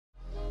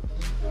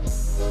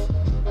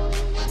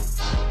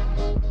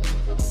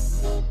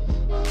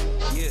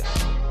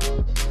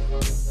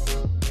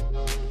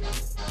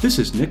This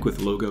is Nick with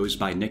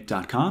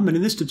logosbynick.com, and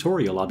in this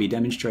tutorial I'll be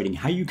demonstrating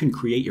how you can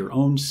create your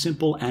own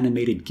simple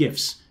animated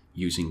GIFs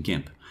using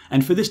GIMP.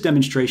 And for this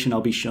demonstration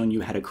I'll be showing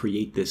you how to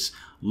create this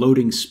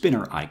loading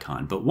spinner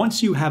icon. But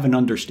once you have an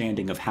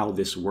understanding of how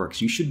this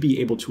works, you should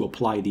be able to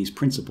apply these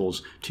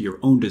principles to your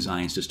own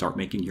designs to start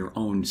making your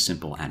own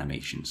simple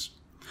animations.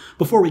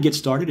 Before we get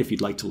started, if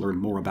you'd like to learn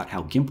more about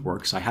how GIMP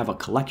works, I have a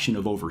collection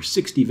of over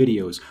 60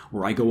 videos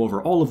where I go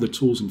over all of the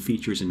tools and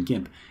features in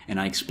GIMP, and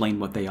I explain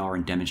what they are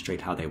and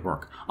demonstrate how they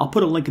work. I'll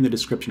put a link in the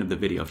description of the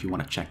video if you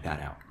want to check that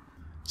out.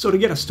 So to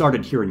get us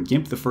started here in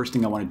GIMP, the first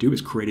thing I want to do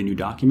is create a new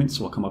document.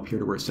 So I'll come up here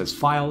to where it says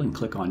File and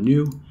click on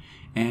New.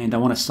 And I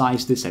want to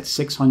size this at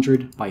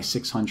 600 by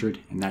 600,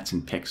 and that's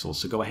in pixels.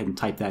 So go ahead and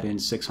type that in,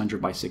 600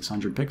 by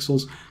 600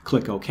 pixels.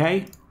 Click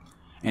OK.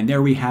 And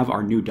there we have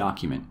our new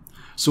document.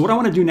 So what I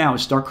want to do now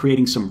is start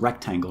creating some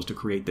rectangles to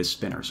create this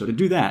spinner. So to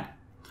do that,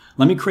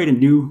 let me create a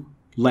new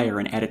layer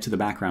and add it to the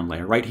background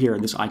layer. Right here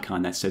in this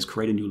icon that says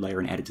create a new layer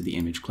and add it to the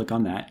image. Click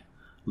on that.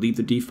 Leave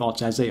the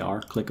defaults as they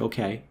are. Click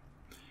OK.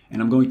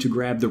 And I'm going to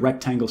grab the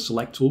rectangle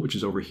select tool, which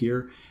is over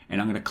here,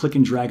 and I'm going to click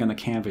and drag on the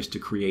canvas to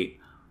create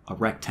a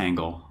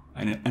rectangle,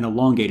 an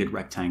elongated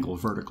rectangle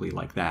vertically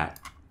like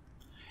that.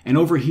 And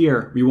over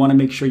here, we want to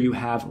make sure you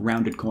have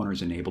rounded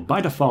corners enabled.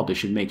 By default, it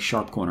should make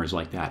sharp corners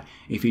like that.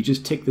 If you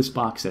just tick this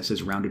box that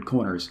says rounded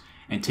corners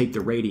and take the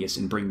radius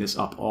and bring this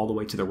up all the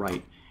way to the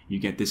right, you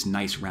get this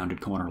nice rounded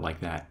corner like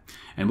that.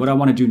 And what I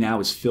want to do now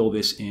is fill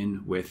this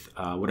in with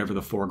whatever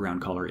the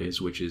foreground color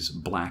is, which is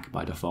black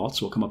by default.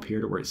 So we'll come up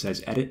here to where it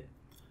says Edit,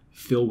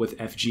 Fill with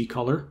FG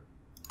color.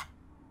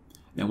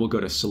 Then we'll go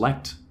to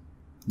Select,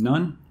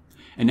 None.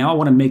 And now I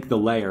want to make the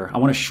layer, I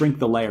want to shrink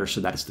the layer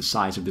so that it's the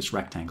size of this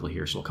rectangle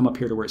here. So I'll come up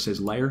here to where it says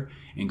Layer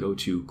and go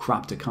to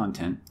Crop to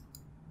Content.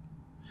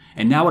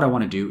 And now what I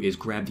want to do is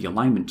grab the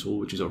alignment tool,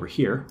 which is over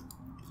here.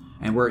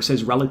 And where it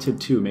says Relative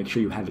to, make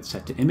sure you have it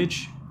set to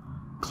Image.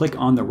 Click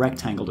on the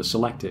rectangle to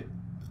select it.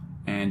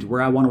 And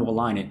where I want to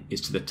align it is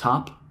to the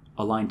top,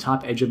 align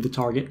top edge of the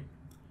target,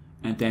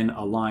 and then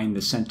align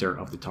the center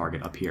of the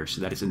target up here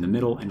so that it's in the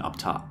middle and up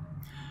top.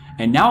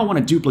 And now I want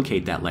to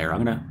duplicate that layer.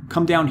 I'm going to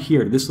come down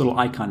here to this little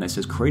icon that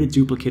says create a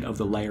duplicate of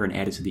the layer and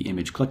add it to the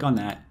image. Click on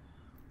that.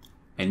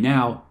 And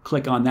now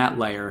click on that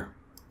layer,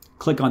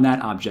 click on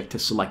that object to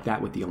select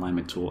that with the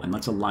alignment tool, and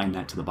let's align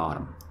that to the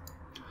bottom.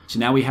 So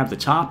now we have the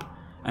top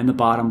and the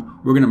bottom.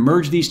 We're going to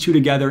merge these two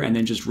together and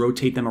then just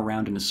rotate them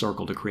around in a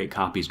circle to create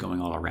copies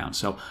going all around.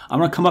 So I'm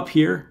going to come up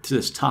here to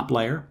this top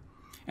layer,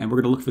 and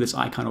we're going to look for this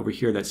icon over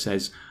here that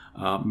says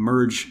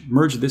merge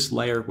this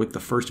layer with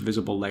the first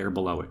visible layer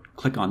below it.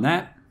 Click on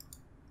that.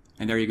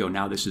 And there you go.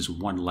 Now this is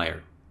one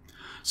layer.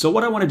 So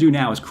what I want to do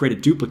now is create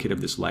a duplicate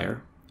of this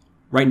layer.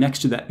 Right next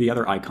to that, the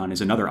other icon is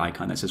another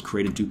icon that says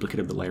create a duplicate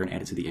of the layer and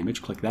add it to the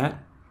image. Click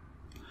that.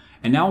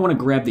 And now I want to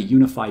grab the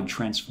Unified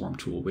Transform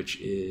tool, which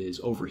is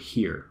over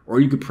here. Or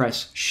you could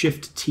press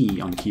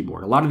Shift-T on the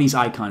keyboard. A lot of these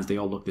icons, they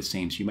all look the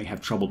same, so you might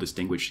have trouble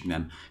distinguishing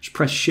them. Just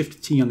press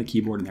Shift-T on the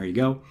keyboard, and there you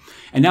go.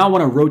 And now I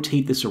want to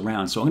rotate this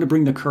around. So I'm going to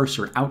bring the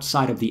cursor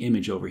outside of the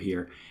image over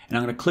here. And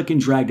I'm going to click and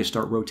drag to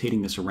start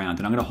rotating this around.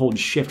 And I'm going to hold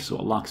Shift so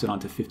it locks it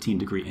onto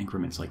 15-degree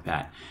increments like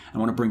that. I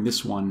want to bring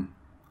this one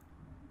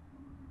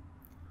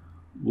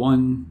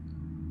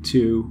 1,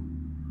 2,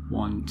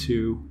 1,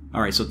 2.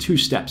 All right, so 2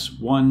 steps.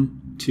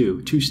 1,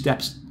 2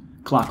 steps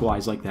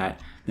clockwise like that.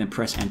 Then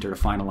press Enter to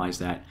finalize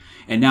that.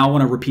 And now I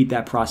want to repeat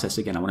that process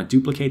again. I want to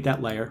duplicate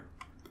that layer.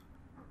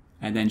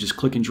 And then just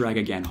click and drag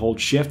again. Hold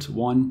Shift,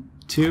 1,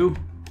 2,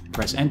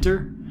 press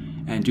Enter.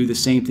 And do the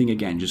same thing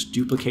again. Just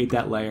duplicate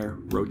that layer,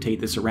 rotate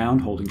this around,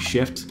 holding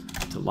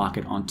Shift to lock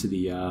it onto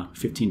the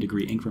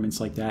 15-degree increments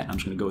like that. I'm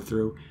just going to go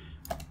through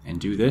and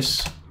do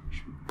this.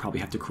 Probably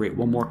have to create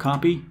one more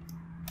copy.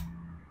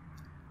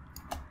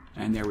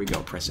 And there we go.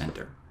 Press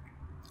Enter.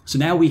 So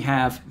now we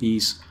have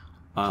these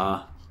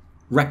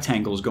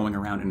rectangles going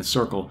around in a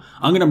circle.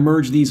 I'm going to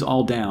merge these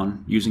all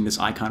down using this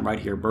icon right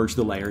here, merge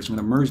the layers. I'm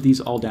going to merge these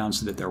all down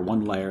so that they're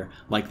one layer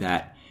like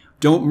that.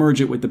 Don't merge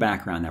it with the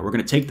background now. We're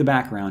going to take the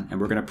background and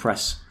we're going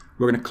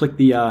to click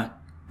the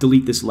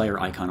delete this layer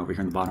icon over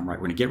here in the bottom right.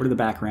 We're going to get rid of the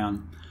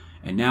background.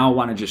 And now I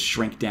want to just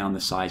shrink down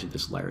the size of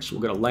this layer. So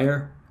we'll go to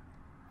Layer,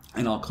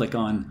 and I'll click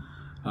on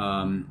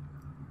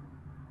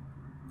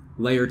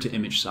Layer to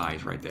Image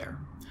Size right there.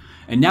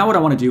 And now what I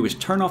want to do is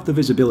turn off the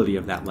visibility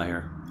of that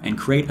layer and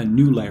create a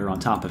new layer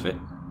on top of it.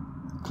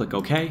 Click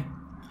OK.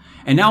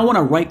 And now I want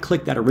to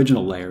right-click that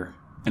original layer,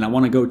 and I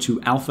want to go to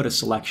Alpha to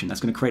Selection.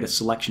 That's going to create a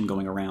selection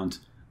going around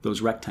those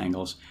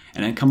rectangles,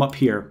 and then come up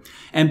here.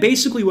 And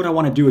basically what I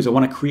want to do is I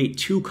want to create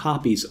 2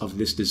 copies of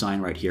this design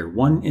right here,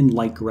 one in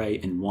light gray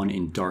and one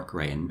in dark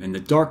gray. And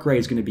the dark gray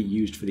is going to be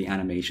used for the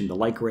animation. The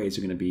light grays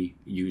are going to be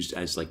used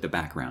as like the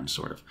background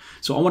sort of.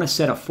 So I want to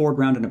set a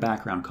foreground and a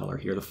background color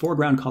here. The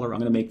foreground color,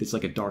 I'm going to make this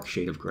like a dark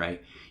shade of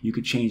gray. You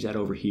could change that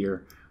over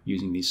here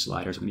using these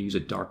sliders. I'm going to use a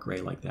dark gray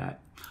like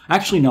that.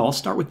 Actually, no, I'll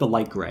start with the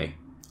light gray.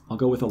 I'll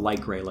go with a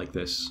light gray like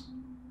this.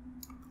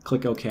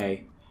 Click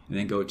OK, and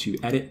then go to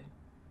Edit,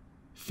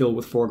 Fill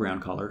with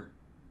Foreground Color,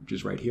 which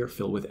is right here,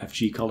 Fill with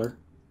FG Color.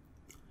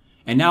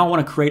 And now I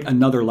want to create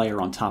another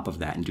layer on top of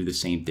that and do the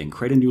same thing.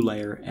 Create a new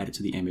layer, add it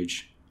to the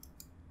image.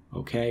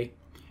 Okay.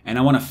 And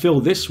I want to fill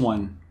this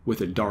one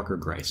with a darker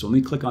gray. So let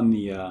me click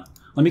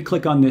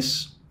on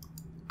this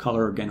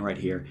color again right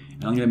here,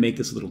 and I'm going to make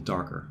this a little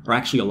darker, or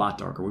actually a lot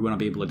darker. We want to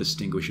be able to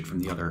distinguish it from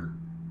the other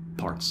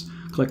parts.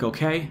 Click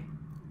OK,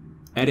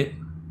 edit,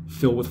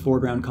 fill with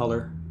foreground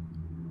color,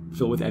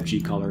 fill with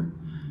FG color.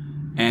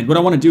 And what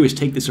I want to do is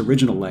take this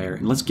original layer,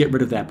 and let's get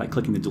rid of that by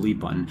clicking the delete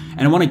button.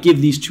 And I want to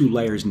give these two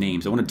layers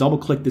names. I want to double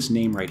click this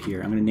name right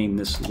here. I'm going to name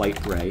this light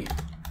gray.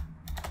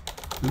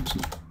 Oops.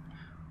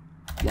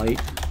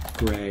 Light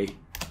gray.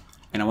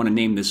 And I want to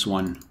name this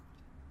one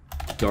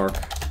dark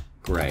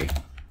gray.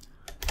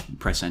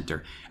 Press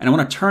enter. And I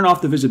want to turn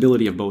off the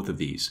visibility of both of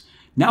these.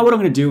 Now what I'm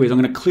going to do is I'm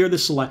going to clear the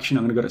selection.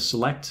 I'm going to go to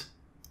select,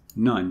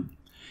 none.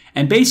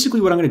 And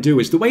basically what I'm going to do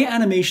is, the way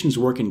animations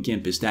work in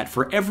GIMP is that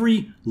for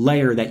every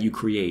layer that you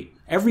create,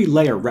 every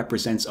layer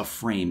represents a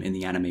frame in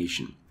the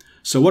animation.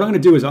 So what I'm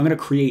going to do is I'm going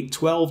to create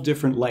 12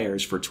 different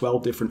layers for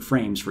 12 different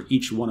frames for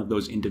each one of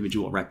those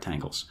individual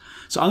rectangles.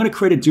 So I'm going to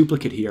create a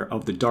duplicate here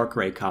of the dark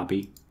gray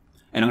copy,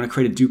 and I'm going to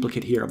create a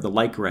duplicate here of the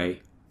light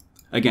gray.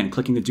 Again,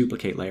 clicking the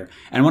duplicate layer.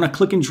 And I want to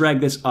click and drag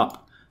this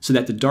up so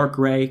that the dark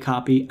gray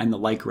copy and the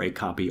light gray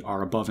copy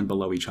are above and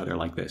below each other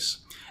like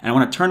this. And I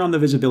want to turn on the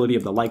visibility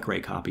of the light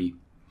gray copy.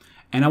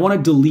 And I want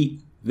to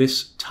delete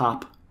this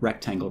top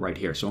rectangle right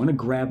here. So I'm going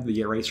to grab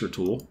the eraser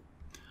tool.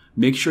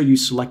 Make sure you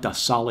select a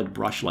solid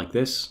brush like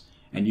this.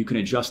 And you can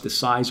adjust the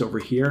size over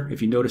here.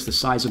 If you notice the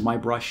size of my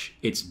brush,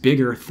 it's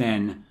bigger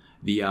than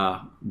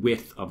the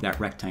width of that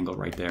rectangle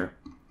right there.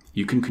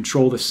 You can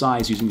control the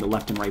size using the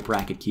left and right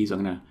bracket keys.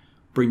 I'm going to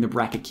bring the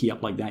bracket key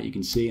up like that, you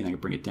can see, and I can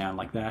bring it down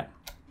like that.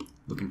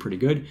 Looking pretty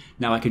good.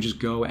 Now I could just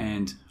go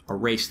and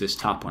erase this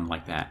top one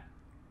like that.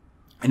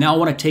 And now I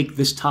want to take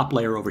this top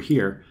layer over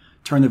here,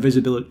 turn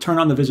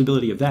on the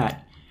visibility of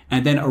that,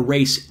 and then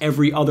erase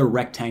every other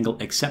rectangle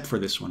except for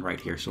this one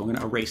right here. So I'm going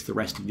to erase the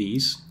rest of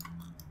these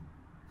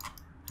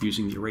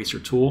using the eraser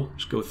tool.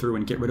 Just go through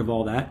and get rid of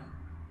all that.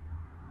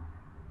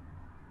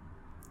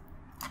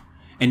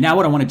 And now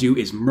what I want to do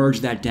is merge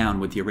that down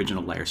with the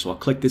original layer. So I'll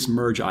click this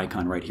merge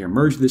icon right here.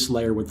 Merge this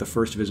layer with the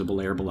first visible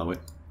layer below it.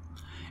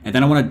 And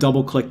then I want to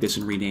double click this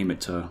and rename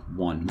it to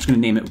 1. I'm just going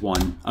to name it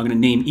 1. I'm going to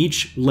name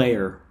each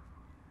layer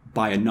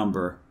by a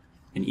number,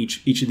 and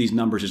each of these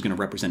numbers is going to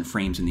represent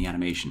frames in the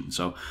animation.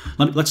 So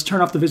let's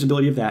turn off the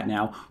visibility of that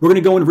now. We're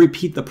going to go and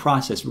repeat the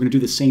process. We're going to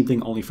do the same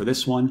thing only for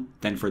this one,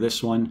 then for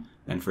this one,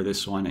 then for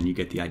this one, and you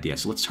get the idea.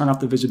 So let's turn off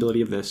the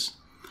visibility of this.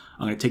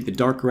 I'm going to take the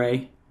dark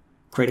gray,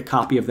 create a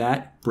copy of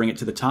that, bring it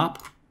to the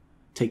top,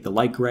 take the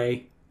light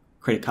gray,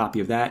 create a copy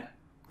of that,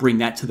 bring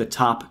that to the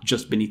top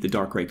just beneath the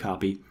dark gray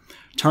copy,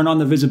 turn on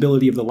the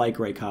visibility of the light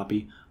gray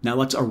copy. Now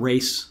let's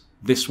erase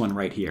this one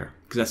right here,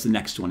 because that's the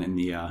next one in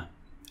the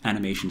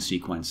animation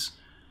sequence.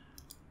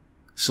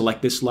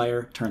 Select this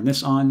layer, turn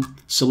this on,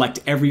 select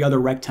every other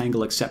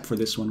rectangle except for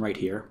this one right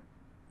here.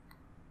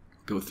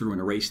 Go through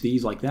and erase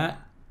these like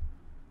that.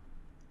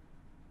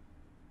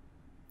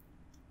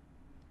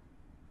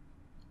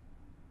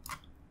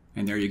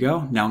 And there you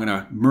go. Now I'm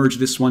going to merge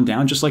this one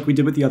down just like we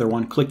did with the other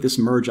one. Click this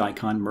merge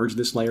icon, merge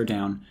this layer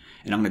down,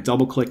 and I'm going to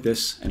double click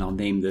this and I'll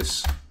name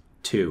this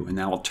 2. And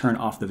now I'll turn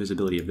off the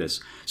visibility of this.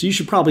 So you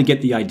should probably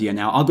get the idea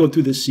now. I'll go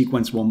through this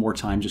sequence one more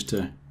time just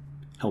to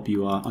help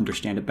you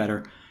understand it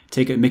better.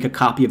 Make a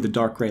copy of the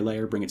dark gray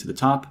layer, bring it to the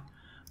top.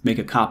 Make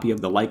a copy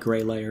of the light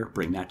gray layer,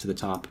 bring that to the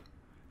top.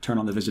 Turn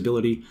on the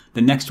visibility.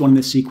 The next one in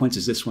this sequence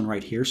is this one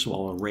right here, so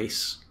I'll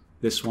erase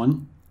this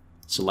one,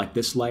 select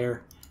this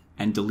layer,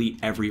 and delete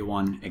every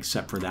one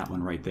except for that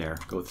one right there.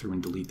 Go through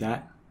and delete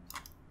that.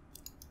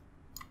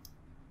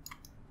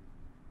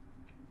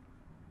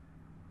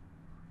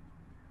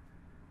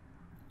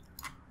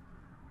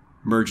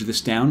 Merge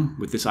this down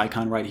with this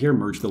icon right here,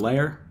 merge the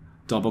layer,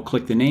 double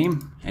click the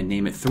name, and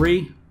name it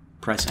 3,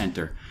 press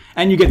enter.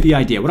 And you get the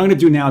idea. What I'm going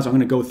to do now is I'm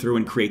going to go through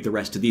and create the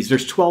rest of these.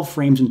 There's 12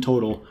 frames in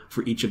total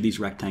for each of these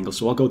rectangles,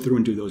 so I'll go through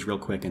and do those real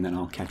quick, and then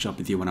I'll catch up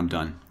with you when I'm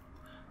done.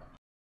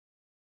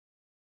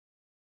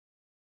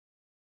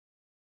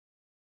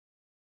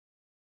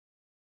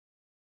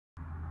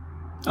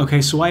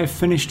 Okay, so I have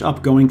finished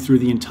up going through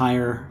the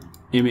entire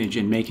image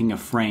and making a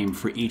frame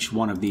for each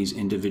one of these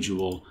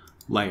individual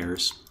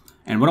layers.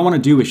 And what I want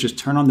to do is just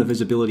turn on the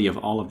visibility of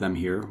all of them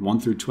here, 1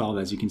 through 12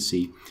 as you can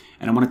see.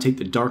 And I want to take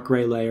the dark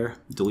gray layer,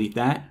 delete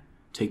that,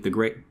 take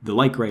the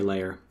light gray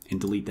layer, and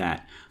delete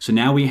that. So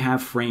now we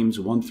have frames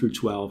 1 through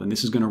 12, and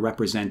this is going to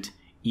represent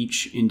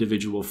each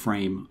individual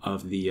frame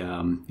of the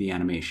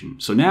animation.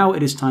 So now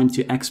it is time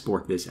to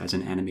export this as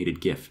an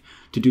animated GIF.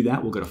 To do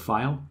that, we'll go to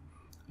File,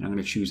 and I'm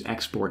going to choose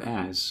Export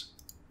As.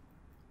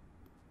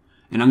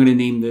 And I'm going to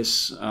name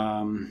this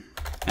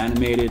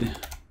Animated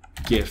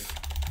GIF.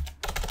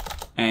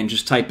 And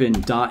just type in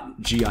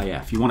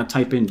 .gif. You want to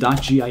type in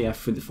 .gif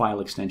for the file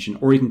extension,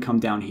 or you can come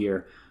down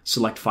here,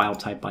 select File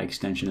Type by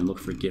extension, and look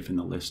for GIF in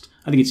the list.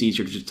 I think it's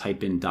easier to just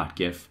type in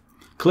 .gif.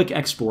 Click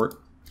Export,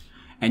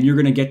 and you're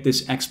going to get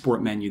this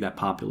export menu that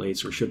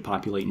populates, or should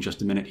populate in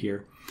just a minute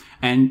here.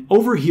 And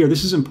over here,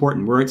 this is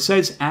important, where it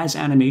says as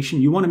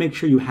animation, you want to make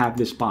sure you have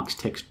this box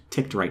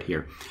ticked right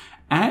here.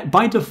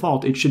 By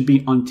default, it should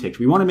be unticked.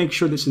 We want to make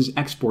sure this is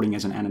exporting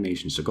as an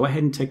animation, so go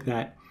ahead and tick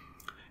that.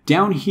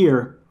 Down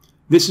here,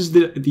 this is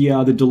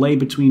the delay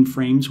between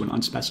frames when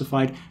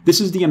unspecified. This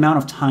is the amount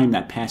of time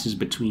that passes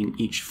between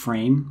each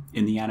frame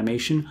in the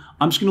animation.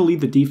 I'm just going to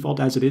leave the default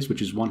as it is,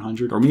 which is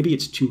 100, or maybe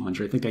it's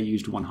 200. I think I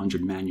used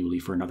 100 manually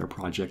for another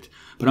project.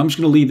 But I'm just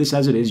going to leave this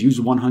as it is,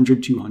 use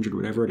 100, 200,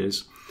 whatever it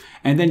is.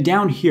 And then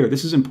down here,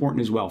 this is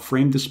important as well,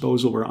 frame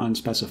disposal or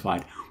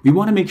unspecified. We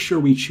want to make sure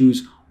we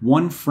choose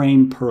 1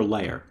 frame per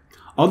layer.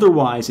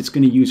 Otherwise, it's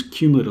going to use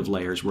cumulative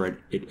layers where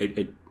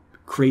it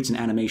creates an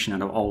animation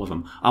out of all of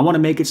them. I want to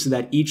make it so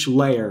that each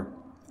layer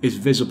is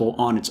visible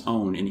on its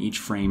own in each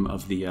frame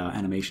of the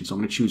animation. So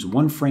I'm going to choose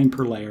 1 frame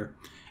per layer,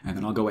 and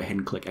then I'll go ahead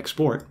and click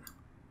export.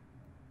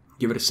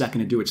 Give it a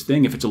second to do its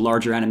thing. If it's a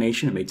larger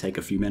animation, it may take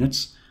a few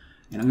minutes.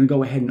 And I'm going to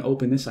go ahead and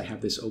open this. I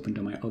have this opened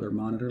on my other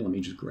monitor. Let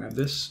me just grab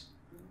this.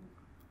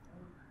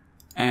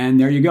 And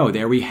there you go.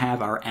 There we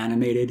have our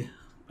animated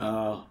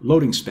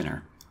loading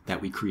spinner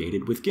that we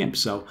created with GIMP.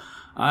 So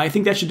I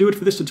think that should do it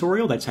for this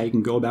tutorial. That's how you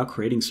can go about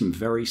creating some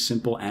very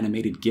simple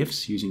animated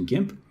GIFs using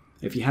GIMP.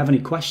 If you have any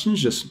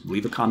questions, just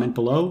leave a comment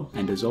below.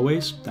 And as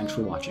always, thanks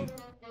for watching.